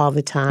them all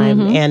the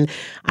time. And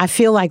I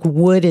feel like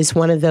Wood is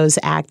one of those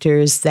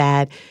actors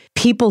that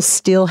people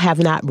still have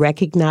not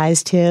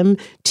recognized him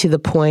to the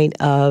point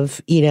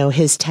of,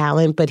 his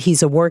talent, but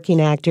he's a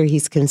working actor.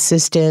 He's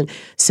consistent.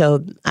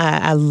 So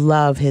I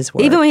love his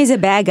work. Even when he's a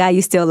bad guy,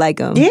 you still like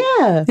him.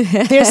 Yeah.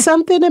 There's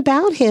something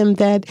about him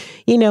that,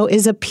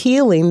 is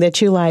appealing,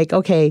 that you're like,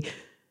 okay,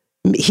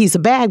 he's a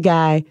bad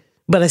guy,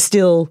 but I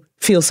still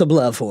feel some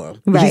love for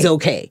him. Right. He's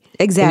okay.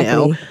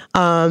 Exactly.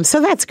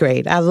 So that's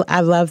great. I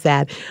love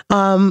that.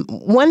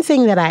 One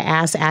thing that I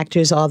ask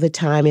actors all the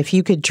time, if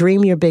you could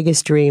dream your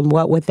biggest dream,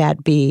 what would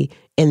that be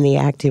in the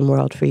acting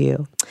world for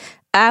you?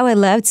 I would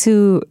love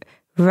to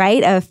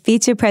write a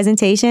feature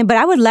presentation, but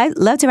I would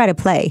love to write a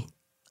play.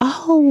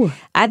 Oh.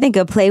 I think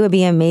a play would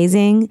be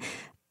amazing.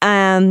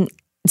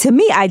 To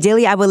me,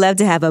 ideally, I would love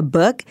to have a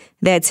book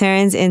that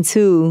turns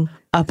into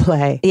a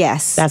play.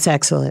 Yes. That's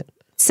excellent.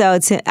 So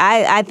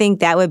I think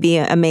that would be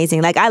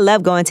amazing. Like, I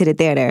love going to the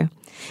theater.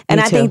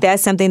 And I think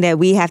that's something that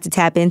we have to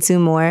tap into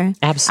more.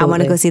 Absolutely. I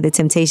want to go see the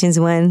Temptations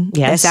one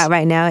that's out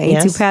right now.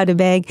 Ain't Too Proud to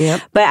Beg.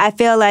 Yep. But I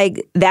feel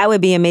like that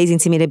would be amazing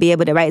to me to be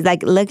able to write.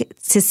 Like, look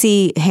to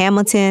see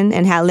Hamilton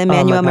and how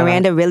Lin-Manuel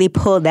Miranda really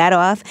pulled that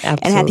off.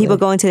 Absolutely. And had people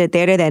going to the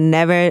theater that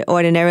never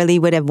ordinarily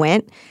would have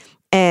went.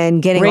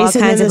 And getting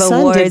Raisin all kinds in of the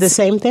Sun awards. did the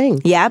same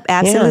thing. Yep,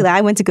 absolutely. Yeah.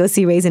 I went to go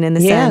see Raisin in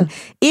the Sun.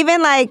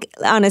 Even like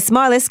on a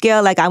smaller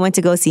scale, like I went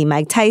to go see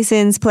Mike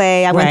Tyson's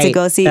play. I went to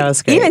go see,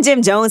 even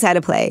Jim Jones had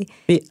a play.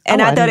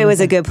 And I thought it was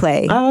a good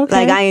play. Oh,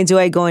 okay. Like, I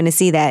enjoyed going to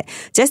see that.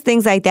 Just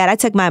things like that. I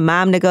took my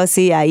mom to go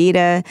see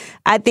Aida.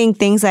 I think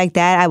things like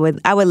that,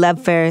 I would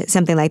love for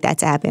something like that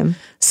to happen.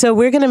 So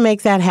we're going to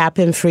make that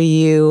happen for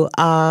you.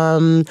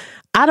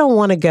 I don't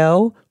want to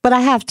go, but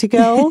I have to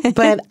go.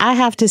 But I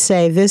have to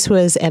say, this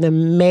was an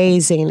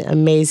amazing,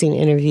 amazing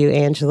interview,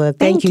 Angela.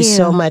 Thank you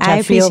so much. I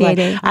appreciate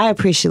it. I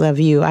appreciate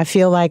you. I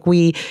feel like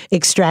we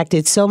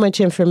extracted so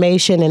much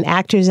information, and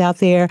actors out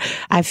there,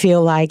 I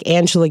feel like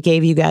Angela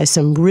gave you guys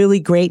some really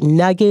great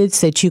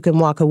nuggets that you can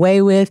walk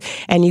away with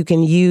and you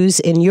can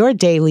use in your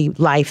daily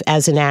life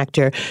as an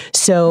actor.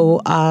 So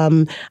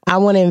I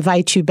want to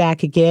invite you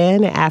back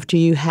again after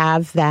you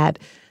have that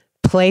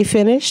play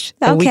finished,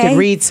 and we could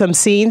read some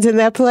scenes in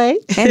that play.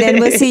 And then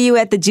we'll see you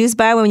at the juice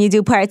bar when you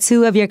do part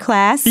 2 of your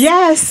class.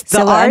 Yes,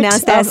 so we'll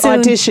announce that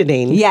soon.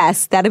 Auditioning.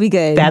 Yes, that'll be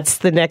good. That's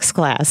the next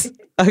class.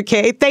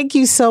 Okay, thank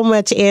you so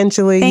much,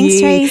 Angela. Thanks,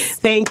 Trace.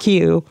 Thank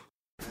you.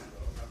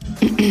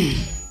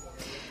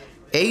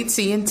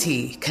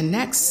 AT&T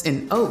connects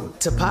an ode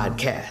to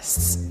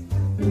podcasts.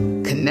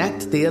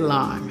 Connect the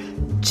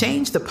alarm.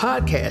 Change the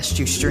podcast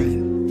you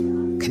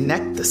stream.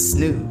 Connect the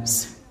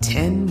snooze.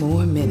 10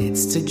 more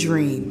minutes to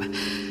dream.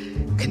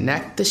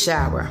 Connect the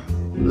shower.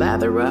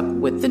 Lather up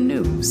with the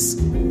news.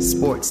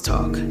 Sports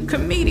talk,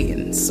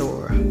 comedians,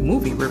 or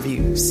movie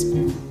reviews.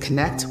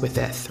 Connect with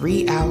that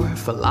 3-hour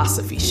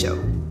philosophy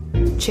show.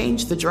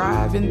 Change the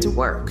drive into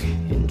work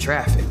in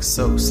traffic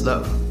so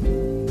slow.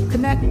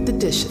 Connect the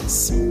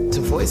dishes to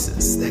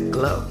voices that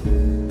glow.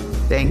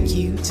 Thank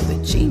you to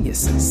the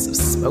geniuses of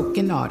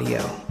spoken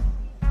audio.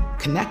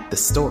 Connect the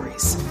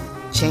stories.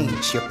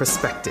 Change your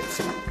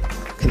perspective.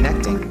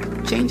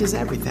 Connecting changes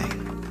everything.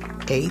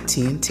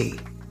 AT&T.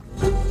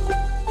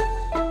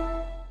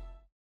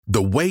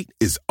 The wait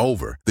is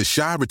over. The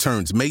Chi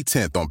returns May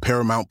 10th on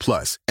Paramount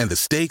Plus, and the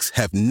stakes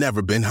have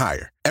never been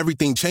higher.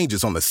 Everything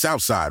changes on the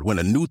South Side when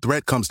a new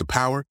threat comes to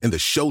power in the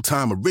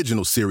Showtime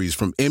original series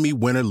from Emmy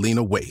winner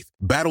Lena Waithe.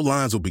 Battle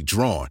lines will be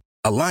drawn,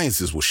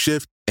 alliances will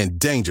shift, and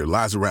danger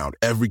lies around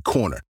every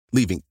corner,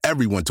 leaving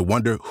everyone to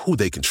wonder who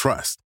they can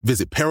trust.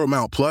 Visit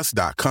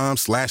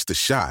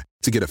ParamountPlus.com/The Chi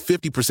to get a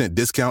 50%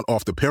 discount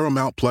off the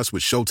Paramount Plus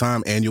with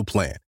Showtime annual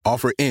plan.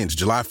 Offer ends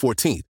July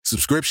 14th.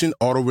 Subscription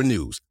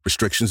auto-renews.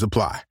 Restrictions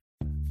apply.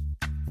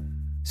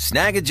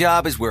 Snag a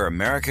Job is where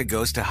America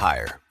goes to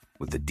hire,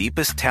 with the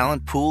deepest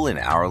talent pool in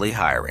hourly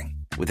hiring.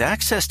 With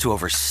access to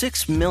over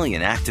 6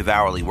 million active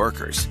hourly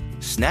workers,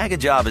 Snag a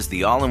Job is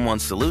the all-in-one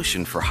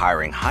solution for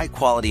hiring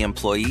high-quality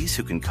employees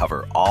who can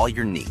cover all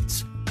your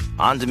needs.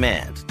 On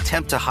demand,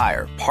 temp to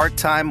hire,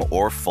 part-time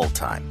or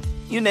full-time.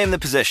 You name the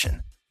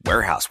position.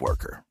 Warehouse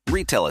worker,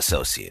 retail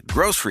associate,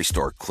 grocery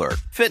store clerk,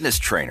 fitness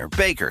trainer,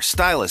 baker,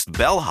 stylist,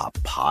 bellhop,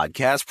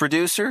 podcast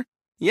producer.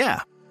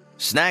 Yeah,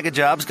 Snag a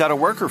Job's got a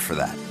worker for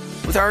that.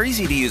 With our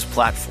easy-to-use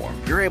platform,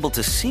 you're able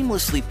to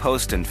seamlessly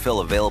post and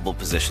fill available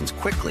positions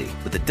quickly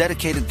with a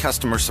dedicated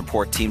customer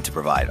support team to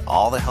provide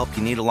all the help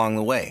you need along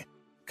the way.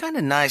 Kind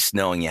of nice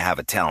knowing you have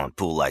a talent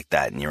pool like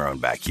that in your own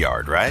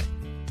backyard, right?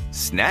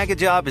 Snag a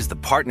Job is the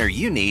partner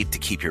you need to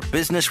keep your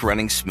business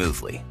running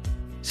smoothly.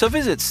 So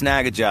visit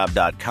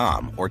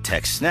snagajob.com or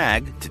text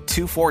snag to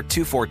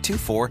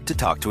 242424 to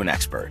talk to an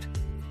expert.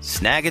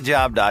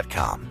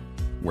 Snagajob.com,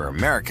 where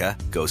America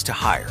goes to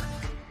hire.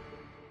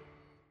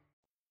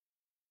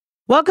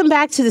 Welcome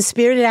back to the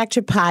Spirited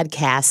Actor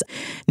Podcast.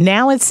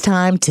 Now it's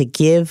time to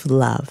give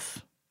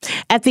love.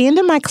 At the end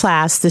of my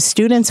class, the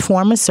students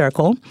form a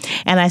circle,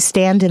 and I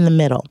stand in the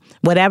middle.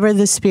 Whatever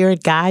the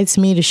Spirit guides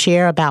me to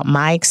share about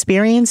my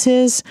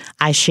experiences,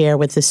 I share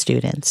with the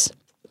students.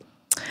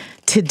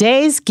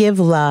 Today's Give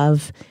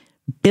Love,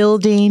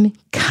 building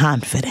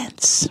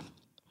confidence.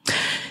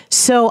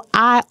 So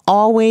I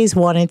always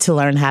wanted to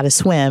learn how to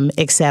swim,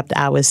 except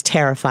I was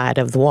terrified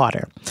of the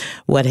water.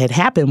 What had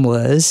happened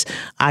was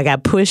I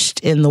got pushed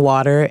in the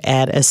water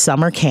at a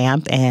summer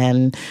camp,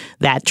 and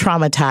that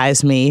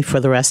traumatized me for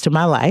the rest of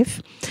my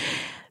life.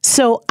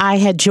 So I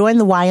had joined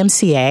the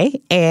YMCA,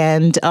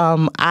 and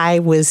I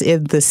was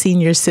in the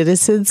senior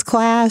citizens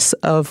class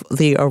of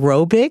the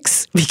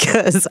aerobics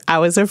because I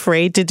was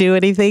afraid to do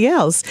anything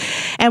else.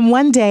 And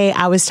one day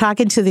I was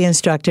talking to the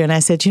instructor, and I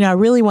said, I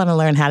really want to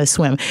learn how to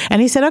swim.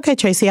 And he said, okay,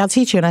 Tracy, I'll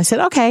teach you. And I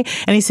said, okay.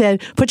 And he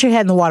said, put your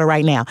head in the water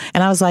right now.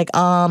 And I was like,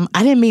 I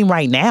didn't mean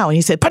right now. And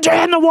he said, put your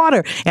head in the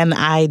water. And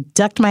I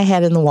ducked my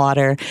head in the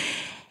water.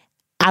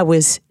 I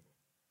was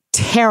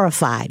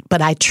terrified,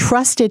 but I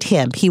trusted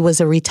him. He was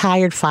a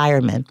retired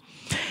fireman,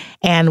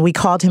 and we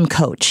called him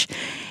Coach.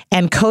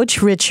 And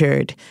Coach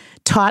Richard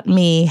taught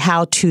me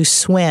how to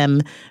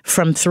swim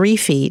from 3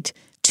 feet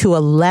to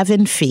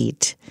 11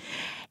 feet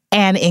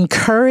and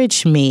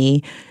encouraged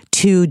me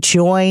to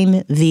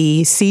join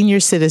the senior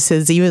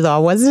citizens, even though I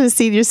wasn't a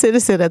senior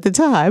citizen at the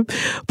time,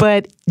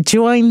 but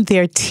joined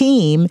their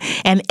team.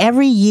 And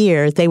every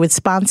year they would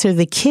sponsor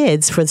the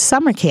kids for the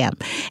summer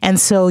camp. And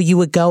so you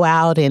would go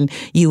out and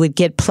you would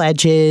get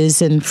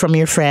pledges and from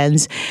your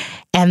friends.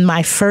 And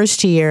my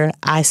first year,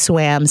 I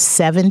swam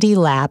 70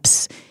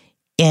 laps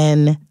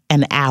in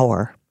an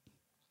hour.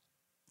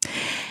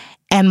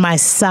 And my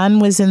son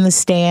was in the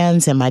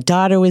stands and my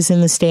daughter was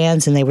in the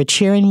stands, and they were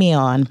cheering me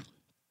on.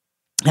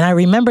 And I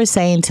remember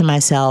saying to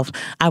myself,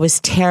 I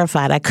was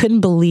terrified. I couldn't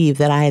believe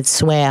that I had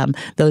swam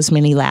those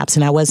many laps,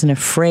 and I wasn't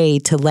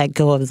afraid to let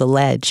go of the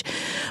ledge.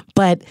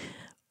 But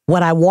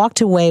what I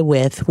walked away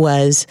with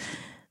was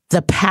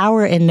the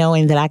power in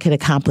knowing that I could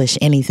accomplish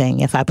anything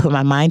if I put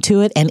my mind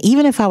to it. And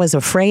even if I was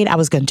afraid, I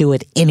was going to do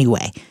it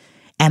anyway.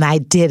 And I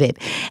did it.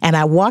 And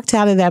I walked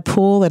out of that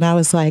pool and I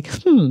was like,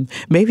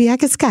 maybe I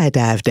could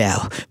skydive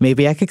now.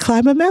 Maybe I could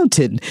climb a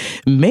mountain.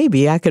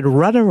 Maybe I could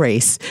run a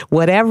race.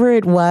 Whatever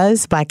it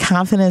was, my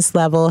confidence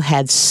level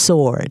had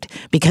soared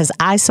because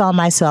I saw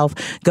myself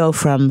go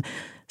from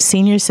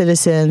senior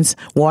citizens,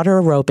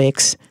 water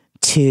aerobics,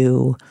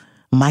 to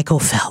Michael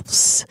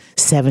Phelps,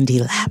 70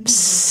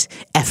 laps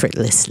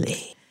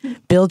effortlessly.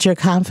 Build your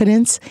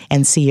confidence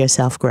and see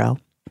yourself grow.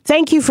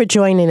 Thank you for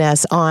joining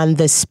us on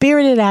the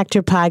Spirited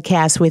Actor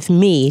Podcast with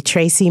me,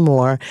 Tracy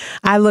Moore.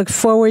 I look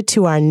forward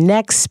to our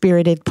next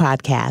Spirited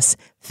Podcast.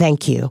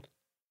 Thank you.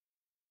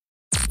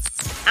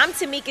 I'm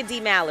Tamika D.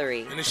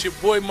 Mallory. And it's your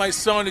boy, my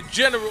son, the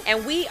General.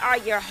 And we are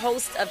your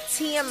hosts of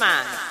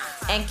TMI.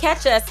 And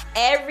catch us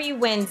every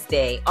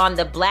Wednesday on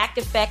the Black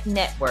Effect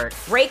Network,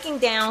 breaking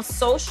down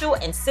social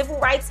and civil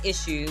rights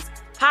issues,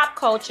 pop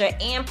culture,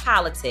 and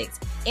politics,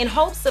 in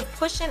hopes of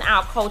pushing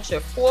our culture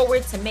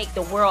forward to make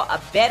the world a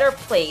better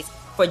place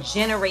for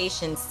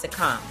generations to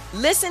come.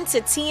 Listen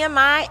to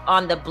TMI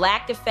on the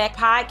Black Effect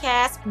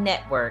Podcast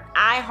Network,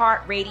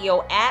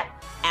 iHeartRadio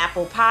app,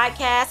 Apple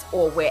Podcasts,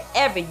 or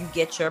wherever you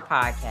get your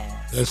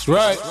podcasts. That's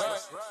right.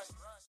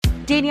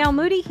 Danielle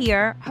Moody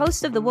here,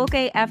 host of the Woke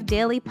AF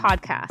Daily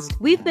podcast.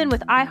 We've been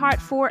with iHeart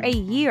for a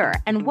year,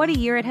 and what a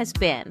year it has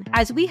been.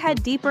 As we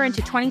head deeper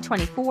into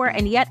 2024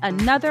 and yet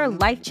another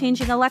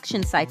life-changing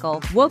election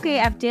cycle, Woke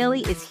AF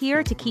Daily is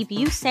here to keep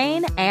you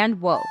sane and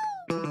woke.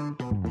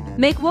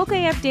 Make Woke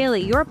AF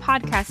Daily your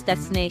podcast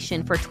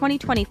destination for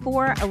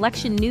 2024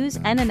 election news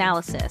and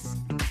analysis.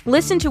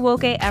 Listen to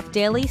Woke AF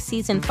Daily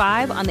Season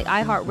 5 on the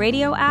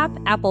iHeartRadio app,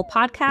 Apple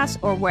Podcasts,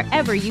 or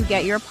wherever you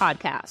get your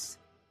podcasts.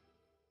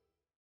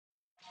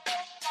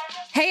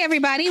 Hey,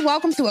 everybody.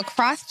 Welcome to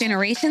Across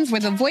Generations,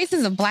 where the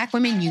voices of Black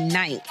women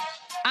unite.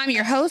 I'm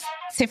your host,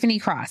 Tiffany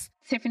Cross.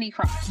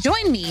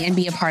 Join me and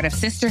be a part of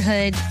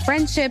sisterhood,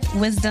 friendship,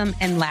 wisdom,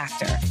 and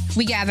laughter.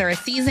 We gather a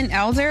seasoned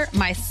elder,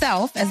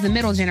 myself as the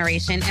middle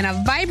generation, and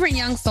a vibrant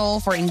young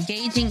soul for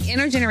engaging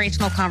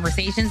intergenerational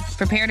conversations,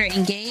 prepare to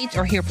engage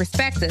or hear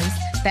perspectives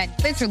that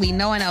literally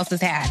no one else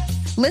has had.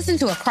 Listen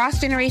to Across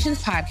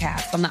Generations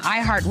podcast on the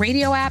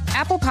iHeartRadio app,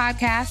 Apple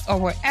Podcasts, or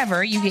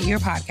wherever you get your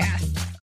podcasts.